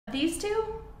These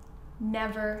two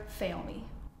never fail me.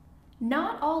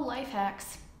 Not all life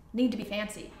hacks need to be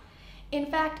fancy. In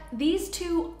fact, these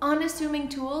two unassuming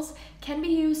tools can be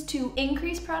used to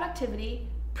increase productivity,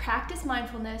 practice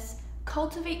mindfulness,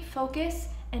 cultivate focus,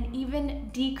 and even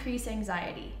decrease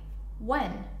anxiety,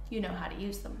 when you know how to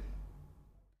use them.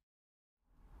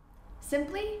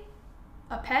 Simply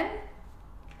a pen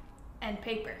and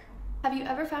paper. Have you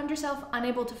ever found yourself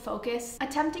unable to focus,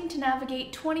 attempting to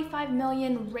navigate 25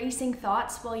 million racing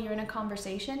thoughts while you're in a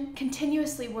conversation,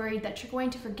 continuously worried that you're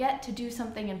going to forget to do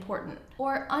something important,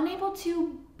 or unable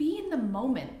to be in the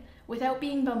moment without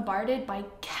being bombarded by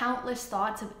countless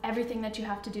thoughts of everything that you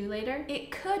have to do later? It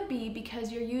could be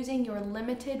because you're using your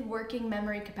limited working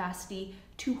memory capacity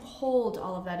to hold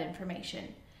all of that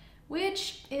information,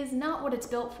 which is not what it's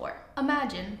built for.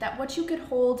 Imagine that what you could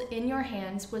hold in your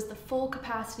hands was the full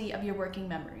capacity of your working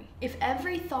memory. If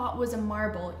every thought was a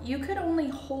marble, you could only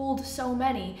hold so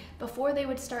many before they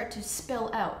would start to spill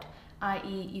out,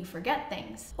 i.e. you forget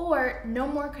things, or no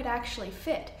more could actually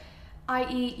fit,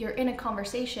 i.e. you're in a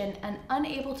conversation and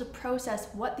unable to process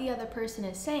what the other person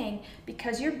is saying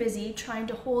because you're busy trying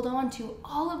to hold on to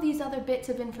all of these other bits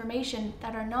of information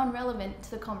that are non-relevant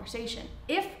to the conversation.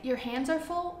 If your hands are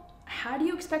full, how do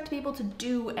you expect to be able to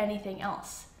do anything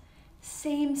else?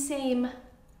 Same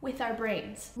with our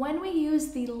brains. When we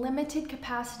use the limited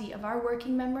capacity of our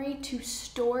working memory to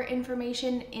store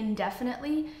information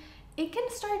indefinitely, it can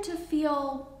start to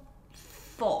feel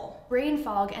full. Brain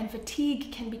fog and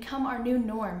fatigue can become our new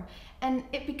norm, and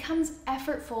it becomes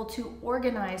effortful to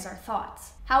organize our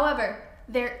thoughts. However,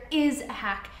 there is a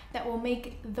hack that will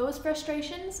make those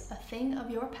frustrations a thing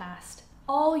of your past,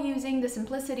 all using the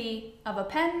simplicity of a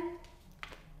pen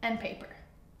and paper.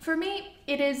 For me,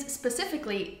 it is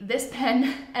specifically this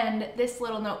pen and this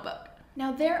little notebook.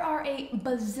 Now, there are a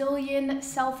bazillion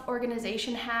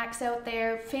self-organization hacks out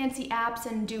there, fancy apps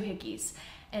and doohickeys,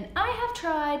 and I have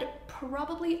tried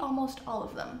probably almost all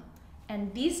of them,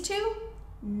 and these two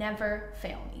never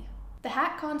fail me. The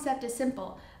hack concept is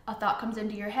simple. A thought comes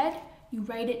into your head, you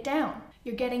write it down.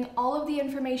 You're getting all of the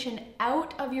information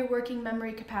out of your working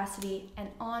memory capacity and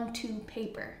onto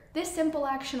paper. This simple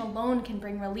action alone can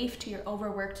bring relief to your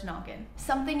overworked noggin.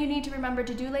 Something you need to remember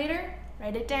to do later?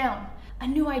 Write it down. A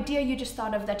new idea you just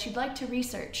thought of that you'd like to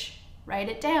research? Write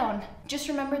it down. Just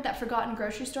remembered that forgotten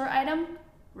grocery store item?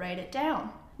 Write it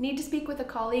down. Need to speak with a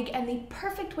colleague and the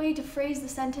perfect way to phrase the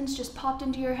sentence just popped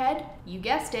into your head? You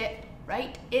guessed it.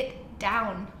 Write it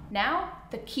down. Now,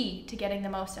 the key to getting the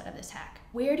most out of this hack.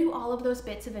 Where do all of those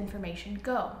bits of information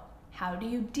go? How do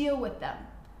you deal with them?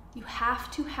 You have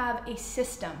to have a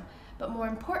system, but more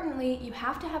importantly, you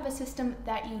have to have a system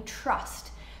that you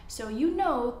trust, so you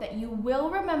know that you will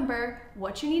remember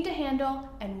what you need to handle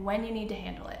and when you need to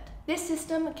handle it. This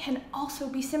system can also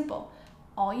be simple.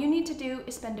 All you need to do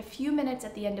is spend a few minutes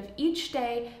at the end of each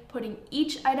day putting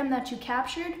each item that you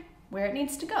captured where it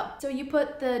needs to go. So you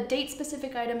put the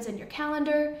date-specific items in your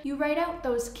calendar, you write out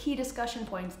those key discussion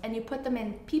points, and you put them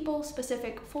in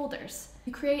people-specific folders.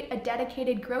 You create a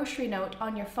dedicated grocery note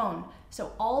on your phone,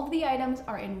 so all of the items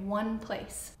are in one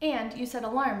place. And you set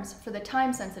alarms for the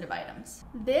time-sensitive items.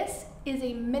 This is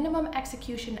a minimum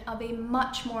execution of a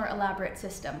much more elaborate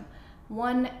system,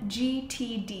 one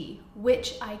GTD,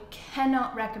 which I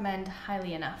cannot recommend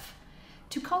highly enough.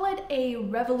 To call it a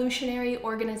revolutionary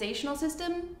organizational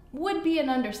system would be an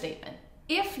understatement.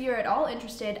 If you're at all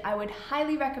interested, I would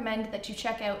highly recommend that you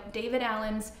check out David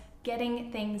Allen's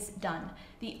Getting Things Done,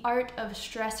 The Art of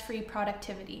Stress-Free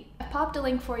Productivity. I've popped a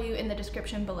link for you in the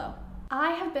description below.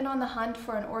 I have been on the hunt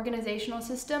for an organizational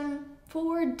system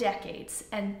for decades,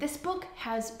 and this book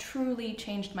has truly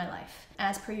changed my life.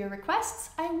 As per your requests,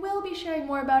 I will be sharing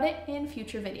more about it in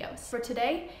future videos. For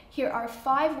today, here are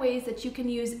 5 ways that you can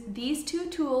use these 2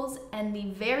 tools and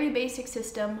the very basic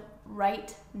system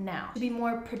right now to be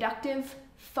more productive,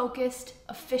 focused,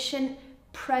 efficient,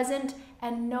 present,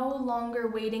 and no longer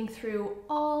wading through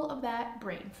all of that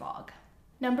brain fog.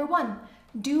 Number 1,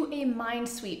 do a mind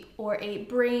sweep or a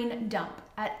brain dump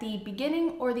at the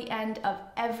beginning or the end of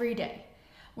every day.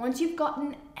 Once you've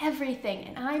gotten everything,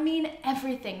 and I mean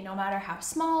everything, no matter how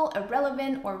small,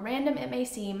 irrelevant, or random it may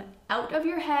seem, out of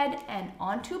your head and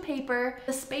onto paper,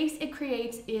 the space it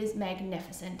creates is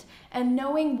magnificent, and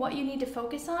knowing what you need to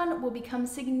focus on will become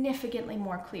significantly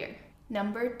more clear.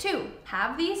 Number 2,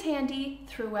 have these handy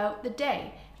throughout the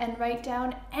day and write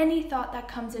down any thought that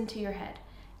comes into your head.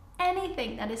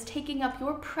 Anything that is taking up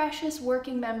your precious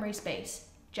working memory space,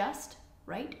 just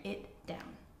write it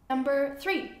down. Number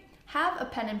 3, have a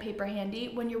pen and paper handy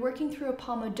when you're working through a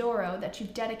Pomodoro that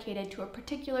you've dedicated to a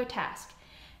particular task.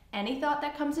 Any thought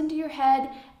that comes into your head,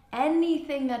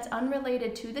 anything that's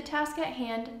unrelated to the task at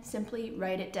hand, simply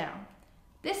write it down.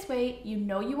 This way, you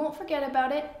know you won't forget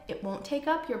about it, it won't take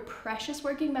up your precious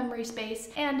working memory space,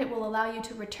 and it will allow you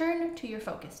to return to your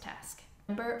focus task.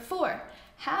 Number 4,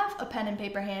 have a pen and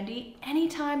paper handy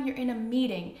anytime you're in a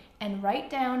meeting and write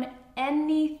down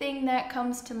anything that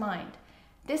comes to mind.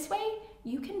 This way,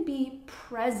 you can be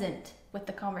present with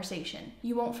the conversation.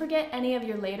 You won't forget any of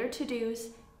your later to-dos,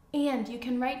 and you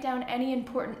can write down any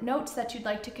important notes that you'd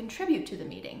like to contribute to the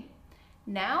meeting.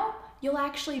 Now, you'll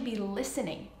actually be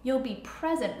listening. You'll be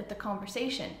present with the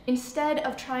conversation, instead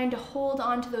of trying to hold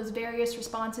on to those various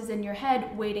responses in your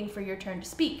head waiting for your turn to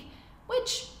speak,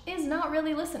 which is not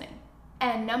really listening.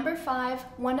 And number 5,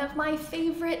 one of my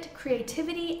favorite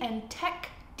creativity and tech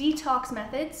detox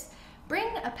methods, bring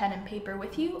a pen and paper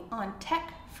with you on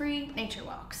tech-free nature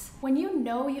walks. When you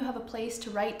know you have a place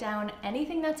to write down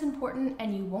anything that's important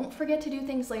and you won't forget to do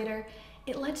things later,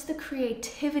 it lets the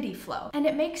creativity flow, and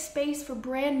it makes space for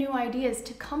brand new ideas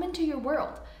to come into your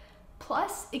world.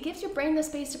 Plus, it gives your brain the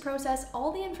space to process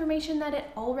all the information that it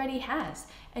already has,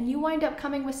 and you wind up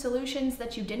coming with solutions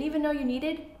that you didn't even know you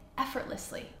needed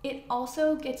effortlessly. It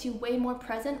also gets you way more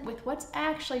present with what's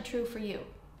actually true for you.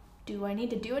 Do I need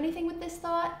to do anything with this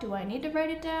thought? Do I need to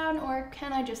write it down, or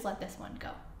can I just let this one go?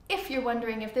 If you're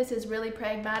wondering if this is really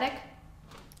pragmatic,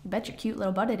 you bet your cute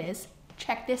little butt it is.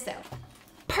 Check this out.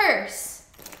 Purse,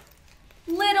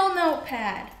 little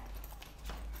notepad,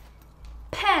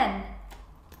 pen.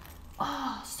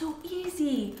 Oh, so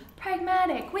easy,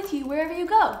 pragmatic, with you wherever you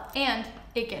go. And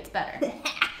it gets better.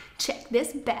 Check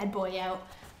this bad boy out.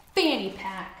 Fanny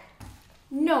pack,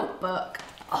 notebook,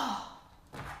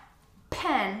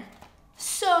 pen,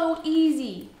 so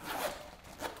easy.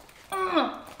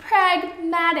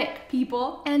 Pragmatic,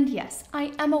 people. And yes,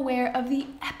 I am aware of the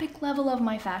epic level of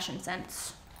my fashion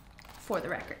sense, for the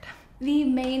record. The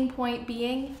main point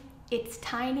being, it's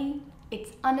tiny,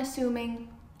 it's unassuming,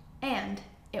 and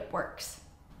it works.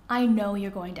 I know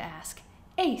you're going to ask,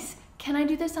 Ace, can I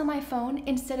do this on my phone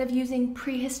instead of using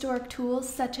prehistoric tools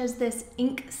such as this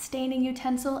ink staining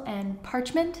utensil and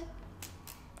parchment?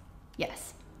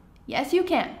 Yes. Yes, you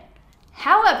can.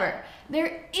 However,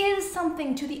 there is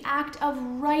something to the act of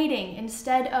writing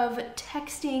instead of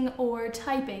texting or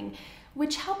typing,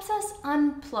 which helps us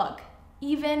unplug,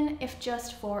 even if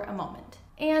just for a moment.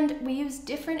 And we use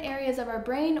different areas of our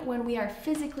brain when we are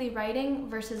physically writing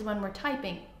versus when we're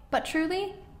typing. But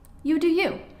truly, you do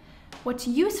you. What's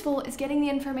useful is getting the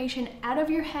information out of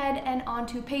your head and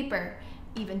onto paper,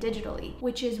 even digitally,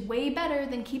 which is way better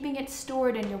than keeping it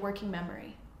stored in your working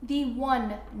memory. The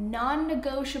one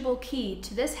non-negotiable key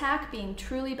to this hack being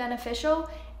truly beneficial,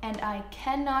 and I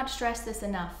cannot stress this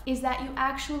enough, is that you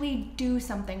actually do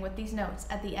something with these notes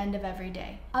at the end of every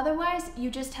day. Otherwise,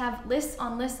 you just have lists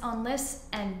on lists on lists,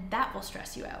 and that will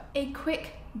stress you out. A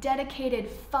quick, dedicated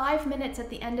 5 minutes at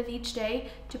the end of each day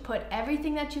to put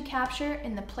everything that you capture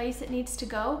in the place it needs to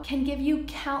go can give you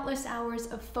countless hours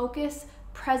of focus,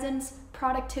 presence,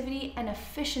 productivity, and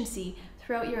efficiency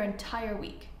throughout your entire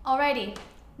week. Alrighty,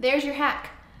 there's your hack.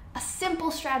 A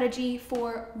simple strategy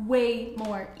for way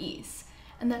more ease.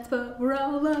 And that's what we're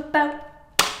all about.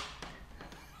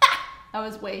 That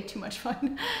was way too much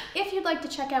fun. If you'd like to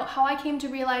check out how I came to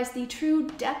realize the true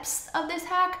depths of this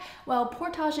hack while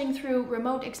portaging through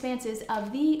remote expanses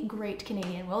of the Great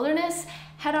Canadian Wilderness,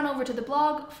 head on over to the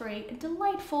blog for a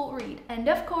delightful read. And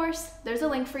of course, there's a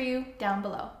link for you down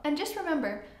below. And just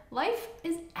remember, life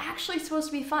is actually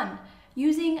supposed to be fun.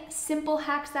 Using simple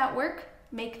hacks that work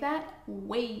make that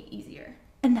way easier.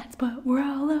 And that's what we're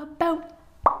all about.